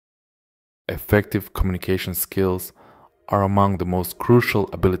effective communication skills are among the most crucial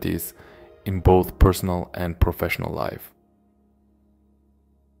abilities in both personal and professional life.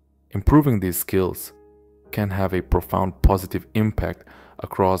 Improving these skills can have a profound positive impact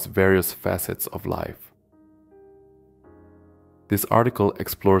across various facets of life. This article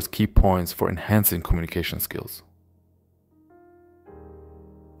explores key points for enhancing communication skills.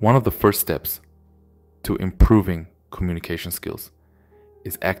 One of the first steps to improving communication skills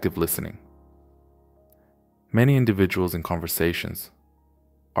is active listening. Many individuals in conversations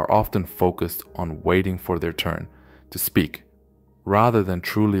are often focused on waiting for their turn to speak rather than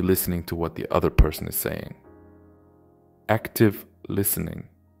truly listening to what the other person is saying. Active listening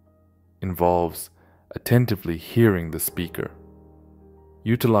involves attentively hearing the speaker,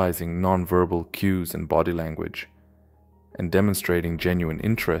 utilizing nonverbal cues and body language, and demonstrating genuine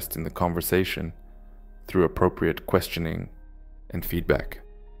interest in the conversation through appropriate questioning and feedback.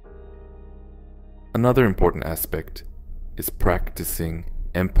 Another important aspect is practicing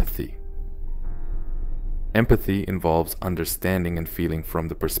empathy. Empathy involves understanding and feeling from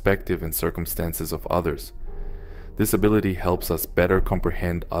the perspective and circumstances of others. This ability helps us better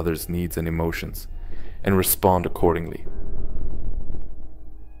comprehend others' needs and emotions and respond accordingly.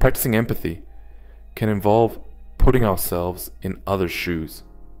 Practicing empathy can involve putting ourselves in others' shoes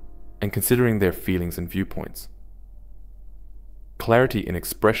and considering their feelings and viewpoints. Clarity in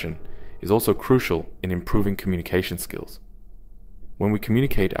expression is also crucial in improving communication skills. When we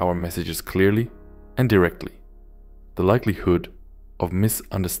communicate our messages clearly and directly, the likelihood of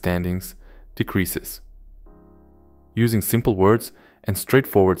misunderstandings decreases. Using simple words and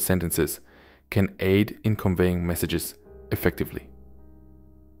straightforward sentences can aid in conveying messages effectively.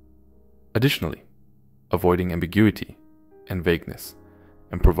 Additionally, avoiding ambiguity and vagueness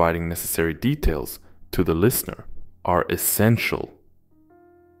and providing necessary details to the listener are essential.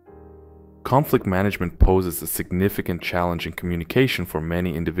 Conflict management poses a significant challenge in communication for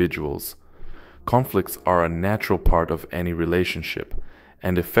many individuals. Conflicts are a natural part of any relationship,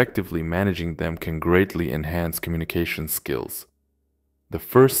 and effectively managing them can greatly enhance communication skills. The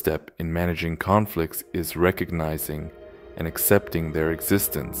first step in managing conflicts is recognizing and accepting their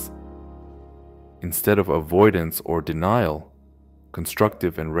existence. Instead of avoidance or denial,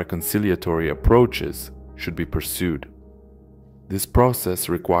 constructive and reconciliatory approaches should be pursued. This process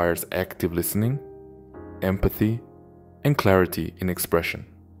requires active listening, empathy, and clarity in expression.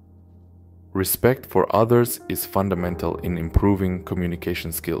 Respect for others is fundamental in improving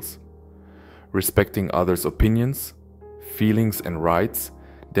communication skills. Respecting others' opinions, feelings, and rights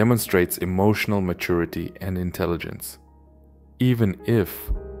demonstrates emotional maturity and intelligence. Even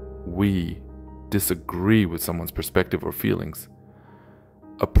if we disagree with someone's perspective or feelings,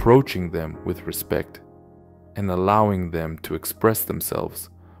 approaching them with respect and allowing them to express themselves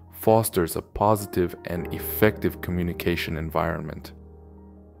fosters a positive and effective communication environment.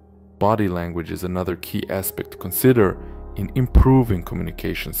 Body language is another key aspect to consider in improving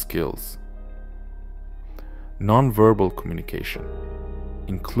communication skills. Nonverbal communication,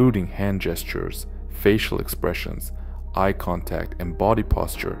 including hand gestures, facial expressions, eye contact, and body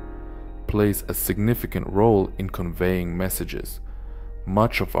posture, plays a significant role in conveying messages.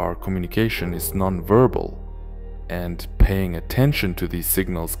 Much of our communication is nonverbal, and paying attention to these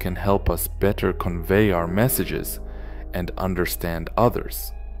signals can help us better convey our messages and understand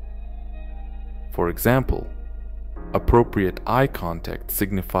others. For example, appropriate eye contact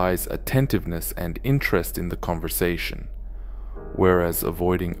signifies attentiveness and interest in the conversation, whereas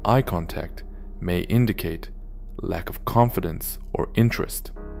avoiding eye contact may indicate lack of confidence or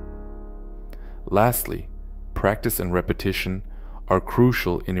interest. Lastly, practice and repetition are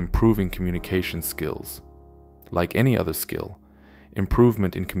crucial in improving communication skills. Like any other skill,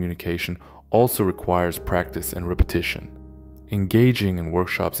 improvement in communication also requires practice and repetition. Engaging in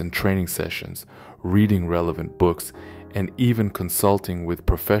workshops and training sessions, reading relevant books, and even consulting with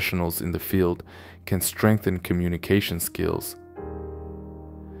professionals in the field can strengthen communication skills.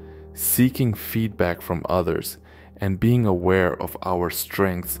 Seeking feedback from others and being aware of our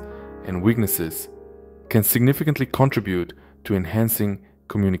strengths and weaknesses can significantly contribute to enhancing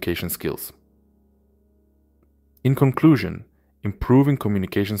communication skills. In conclusion, improving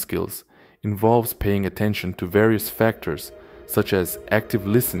communication skills involves paying attention to various factors such as active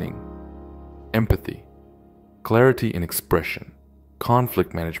listening, empathy, clarity in expression,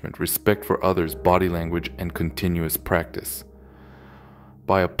 conflict management, respect for others' body language, and continuous practice.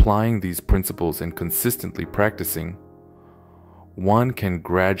 By applying these principles and consistently practicing, one can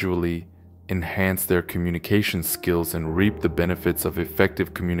gradually enhance their communication skills and reap the benefits of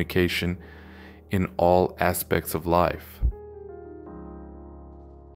effective communication in all aspects of life.